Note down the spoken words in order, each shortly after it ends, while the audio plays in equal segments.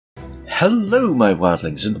Hello my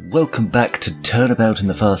wildlings and welcome back to Turnabout in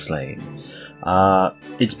the Fast Lane.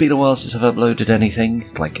 It's been a while since I've uploaded anything,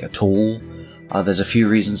 like at all. There's a few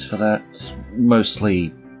reasons for that.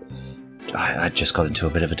 Mostly, I just got into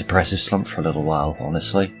a bit of a depressive slump for a little while,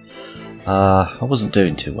 honestly. I wasn't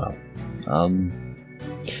doing too well.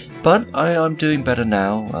 But I'm doing better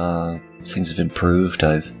now. Things have improved.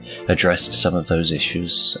 I've addressed some of those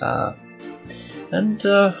issues. And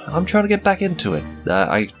I'm trying to get back into it.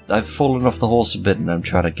 I've fallen off the horse a bit and I'm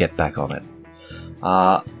trying to get back on it.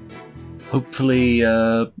 Hopefully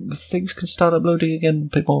things can start uploading again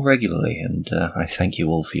a bit more regularly, and I thank you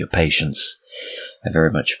all for your patience. I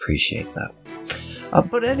very much appreciate that.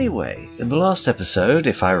 But anyway, in the last episode,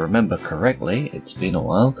 if I remember correctly, it's been a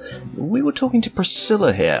while, we were talking to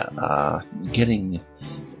Priscilla here, getting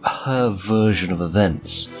her version of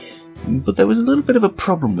events. But there was a little bit of a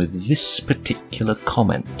problem with this particular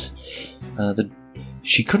comment.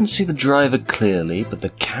 She couldn't see the driver clearly, but the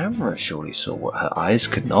camera surely saw what her eyes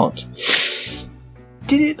could not.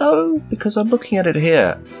 Did it though? Because I'm looking at it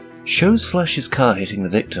here. Shows Flash's car hitting the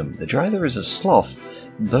victim. The driver is a sloth,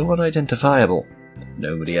 though unidentifiable.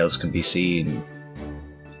 Nobody else can be seen.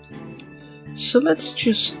 So let's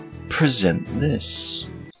just present this.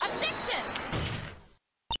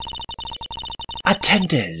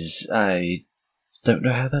 Attendez. I don't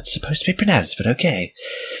know how that's supposed to be pronounced, but okay.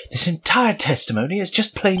 This entire testimony is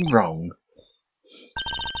just plain wrong.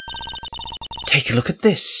 Take a look at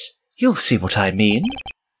this. You'll see what I mean.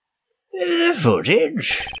 The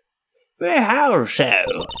footage? How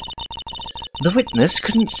so? The witness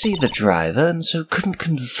couldn't see the driver and so couldn't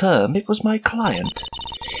confirm it was my client.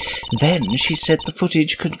 Then she said the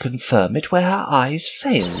footage could confirm it where her eyes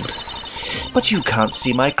failed. But you can't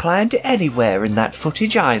see my client anywhere in that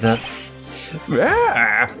footage either.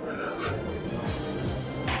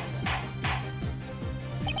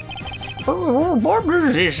 What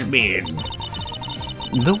does this mean?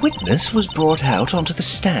 The witness was brought out onto the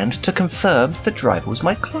stand to confirm if the driver was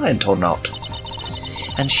my client or not.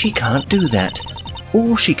 And she can't do that.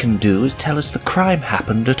 All she can do is tell us the crime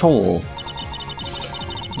happened at all.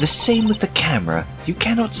 The same with the camera. You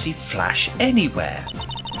cannot see Flash anywhere.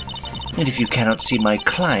 And if you cannot see my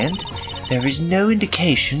client, there is no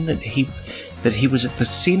indication that he was at the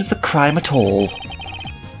scene of the crime at all.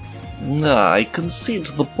 I concede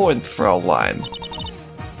to the point, Fraulein.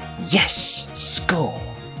 Yes, score.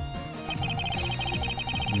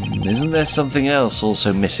 Isn't there something else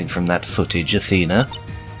also missing from that footage, Athena?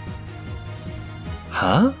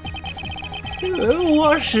 Huh?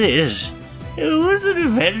 What's this? Would the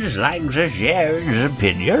defense like to share its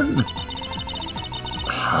opinion?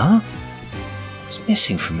 Huh? What's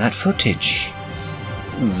missing from that footage?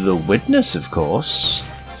 The witness, of course.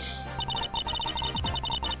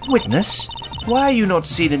 Witness? Why are you not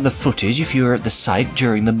seen in the footage if you were at the site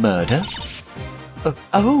during the murder?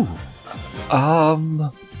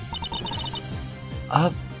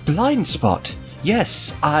 Blind spot.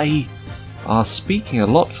 Yes, I... speaking a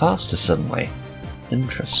lot faster suddenly.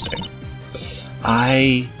 Interesting.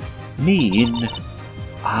 I mean,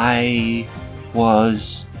 I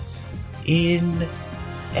was in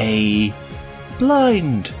a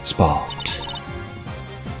blind spot.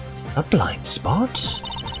 A blind spot?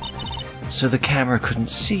 So the camera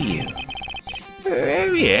couldn't see you?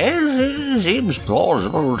 Yes, it seems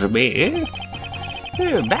plausible to me.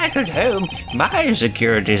 Back at home, my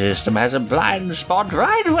security system has a blind spot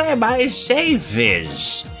right where my safe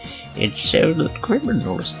is. It's so that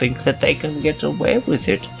criminals think that they can get away with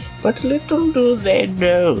it, but little do they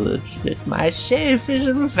know that my safe is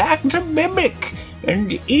in fact a mimic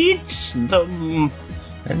and eats them,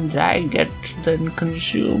 and I get to then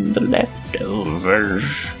consume the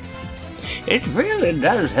leftovers. It really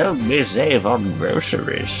does help me save on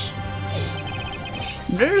groceries.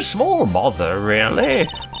 No small bother, really.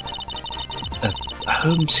 A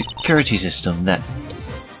home security system that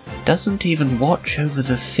doesn't even watch over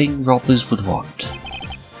the thing robbers would want.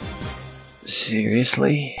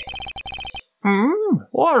 Seriously?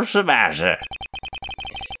 What's the matter?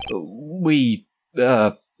 We,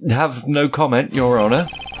 have no comment, Your Honour.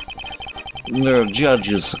 The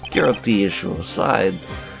judge's security issue aside,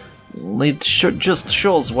 it just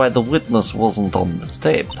shows why the witness wasn't on the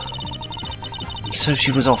tape. So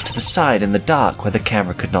she was off to the side in the dark where the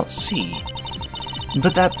camera could not see.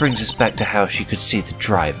 But that brings us back to how she could see the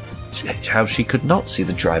driver. How she could not see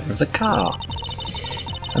the driver of the car.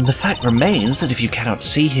 And the fact remains that if you cannot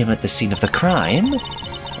see him at the scene of the crime,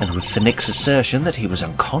 and with Finnick's assertion that he was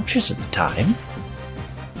unconscious at the time,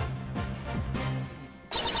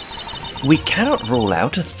 we cannot rule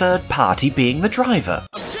out a third party being the driver.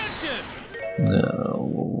 Objection!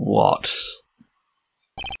 what?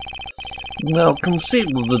 Well,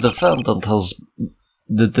 concede that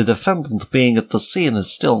the defendant being at the scene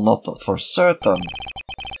is still not for certain.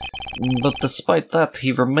 But despite that,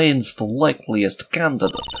 he remains the likeliest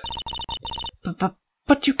candidate.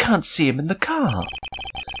 But you can't see him in the car.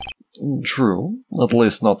 True, at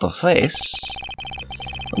least not the face.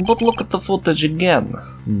 But look at the footage again.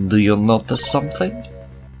 Do you notice something?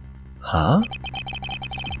 Huh?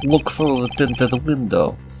 Look through the tinted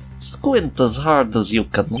window. Squint as hard as you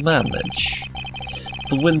can manage.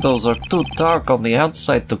 The windows are too dark on the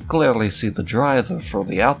outside to clearly see the driver through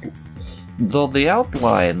the outline. Though the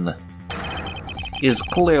outline is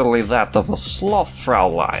clearly that of a sloth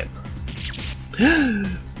Fraulein.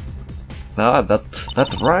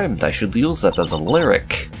 That rhymed. I should use that as a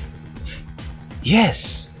lyric.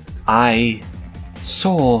 Yes, I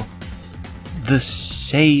saw the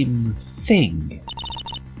same thing.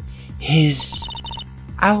 His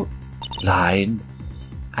outline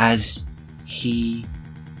as he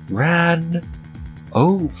ran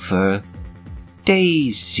over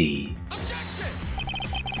Daisy.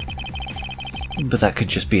 But that could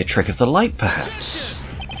just be a trick of the light, perhaps.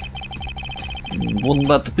 Wouldn't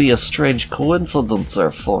that be a strange coincidence,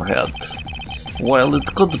 Sir Forehead? While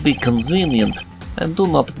it could be convenient, I do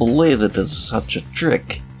not believe it is such a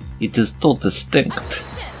trick. It is too distinct.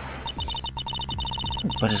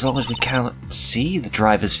 But as long as we can't see the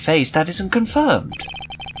driver's face, that isn't confirmed.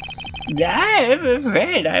 I'm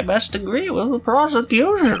afraid I must agree with the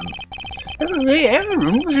prosecution. The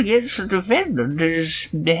evidence against the defendant is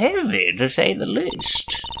heavy, to say the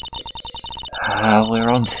least. We're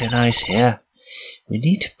on thin ice here. We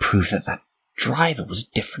need to prove that that driver was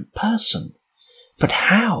a different person. But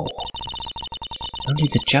how? Only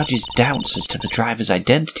the judge's doubts as to the driver's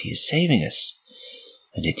identity is saving us.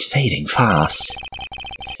 And it's fading fast.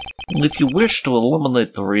 If you wish to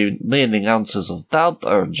eliminate the remaining ounces of doubt,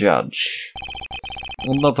 our judge,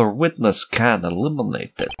 another witness can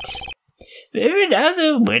eliminate it.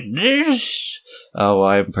 Another witness? Oh,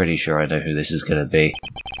 I'm pretty sure I know who this is going to be.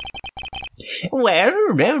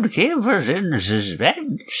 Well, don't keep us in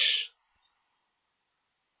suspense.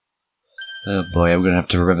 Oh boy, I'm going to have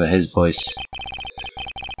to remember his voice.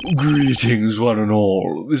 Greetings, one and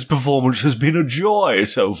all. This performance has been a joy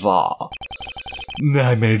so far.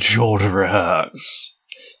 I made sure to rehearse.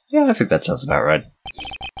 Yeah, I think that sounds about right.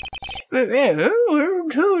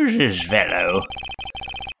 Who is this fellow?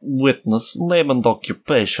 Witness, name and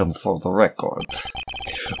occupation for the record.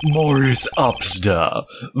 Maurice Upster,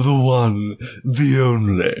 the one, the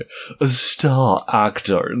only, a star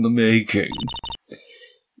actor in the making.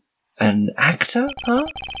 An actor, huh?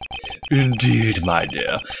 Indeed, my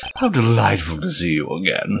dear. How delightful to see you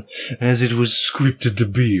again, as it was scripted to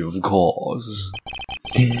be, of course.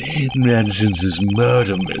 And since this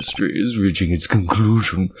murder mystery is reaching its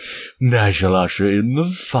conclusion, I shall usher in the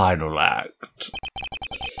final act.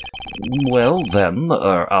 Well then,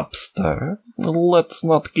 Upster, let's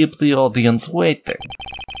not keep the audience waiting.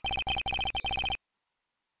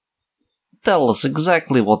 Tell us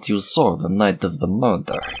exactly what you saw the night of the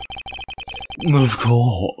murder. Of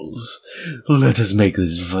course. Let us make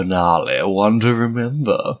this finale one to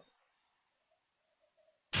remember.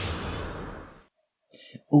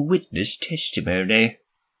 Witness testimony.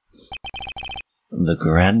 The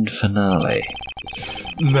grand finale.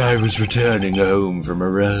 I was returning home from a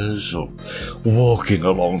rehearsal, walking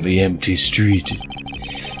along the empty street,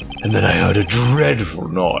 and then I heard a dreadful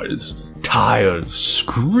noise, tires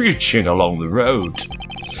screeching along the road,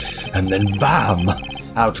 and then bam!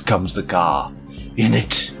 Out comes the car. In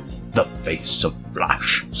it, the face of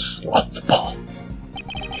Flash Slothpaw.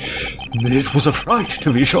 It was a fright,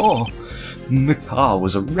 to be sure. The car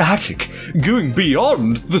was erratic, going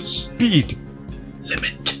beyond the speed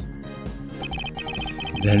limit.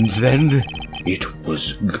 And then it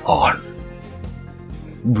was gone,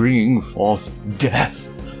 bringing forth death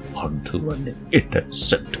unto an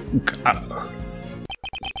innocent girl.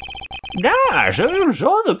 Ah, so you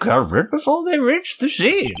saw the culprit before they reached the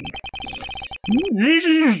scene. This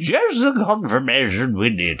is just the confirmation we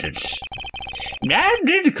needed. And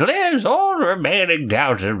it clears all remaining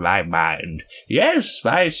doubt in my mind. Yes,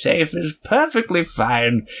 my safe is perfectly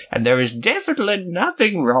fine, and there is definitely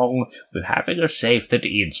nothing wrong with having a safe that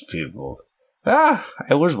eats people. I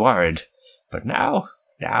was worried, but now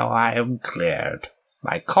I am cleared.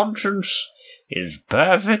 My conscience is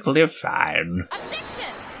perfectly fine.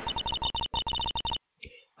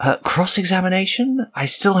 Cross-examination? I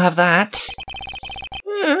still have that.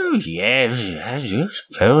 Oh, yes, as you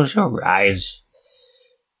suppose you're right.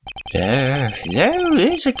 Though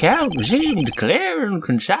this account seemed clear and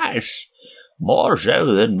concise, More so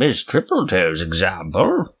than Miss Tripletoe's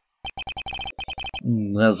example.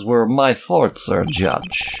 As were my thoughts, Sir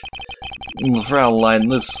Judge. Fraulein,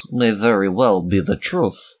 this may very well be the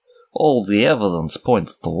truth. All the evidence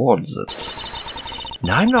points towards it.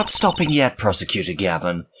 I'm not stopping yet, Prosecutor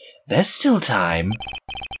Gavin. There's still time.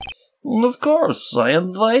 Of course, I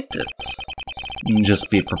invite it.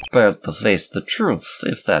 Just be prepared to face the truth,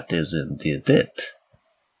 if that is indeed it.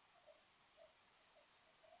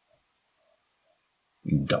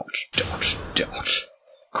 Dot.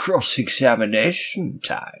 Cross-examination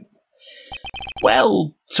time.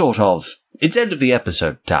 Well, sort of. It's end of the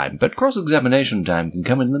episode time, but cross-examination time can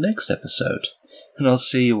come in the next episode. And I'll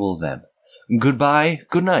see you all then. Goodbye,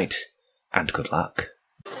 good night, and good luck.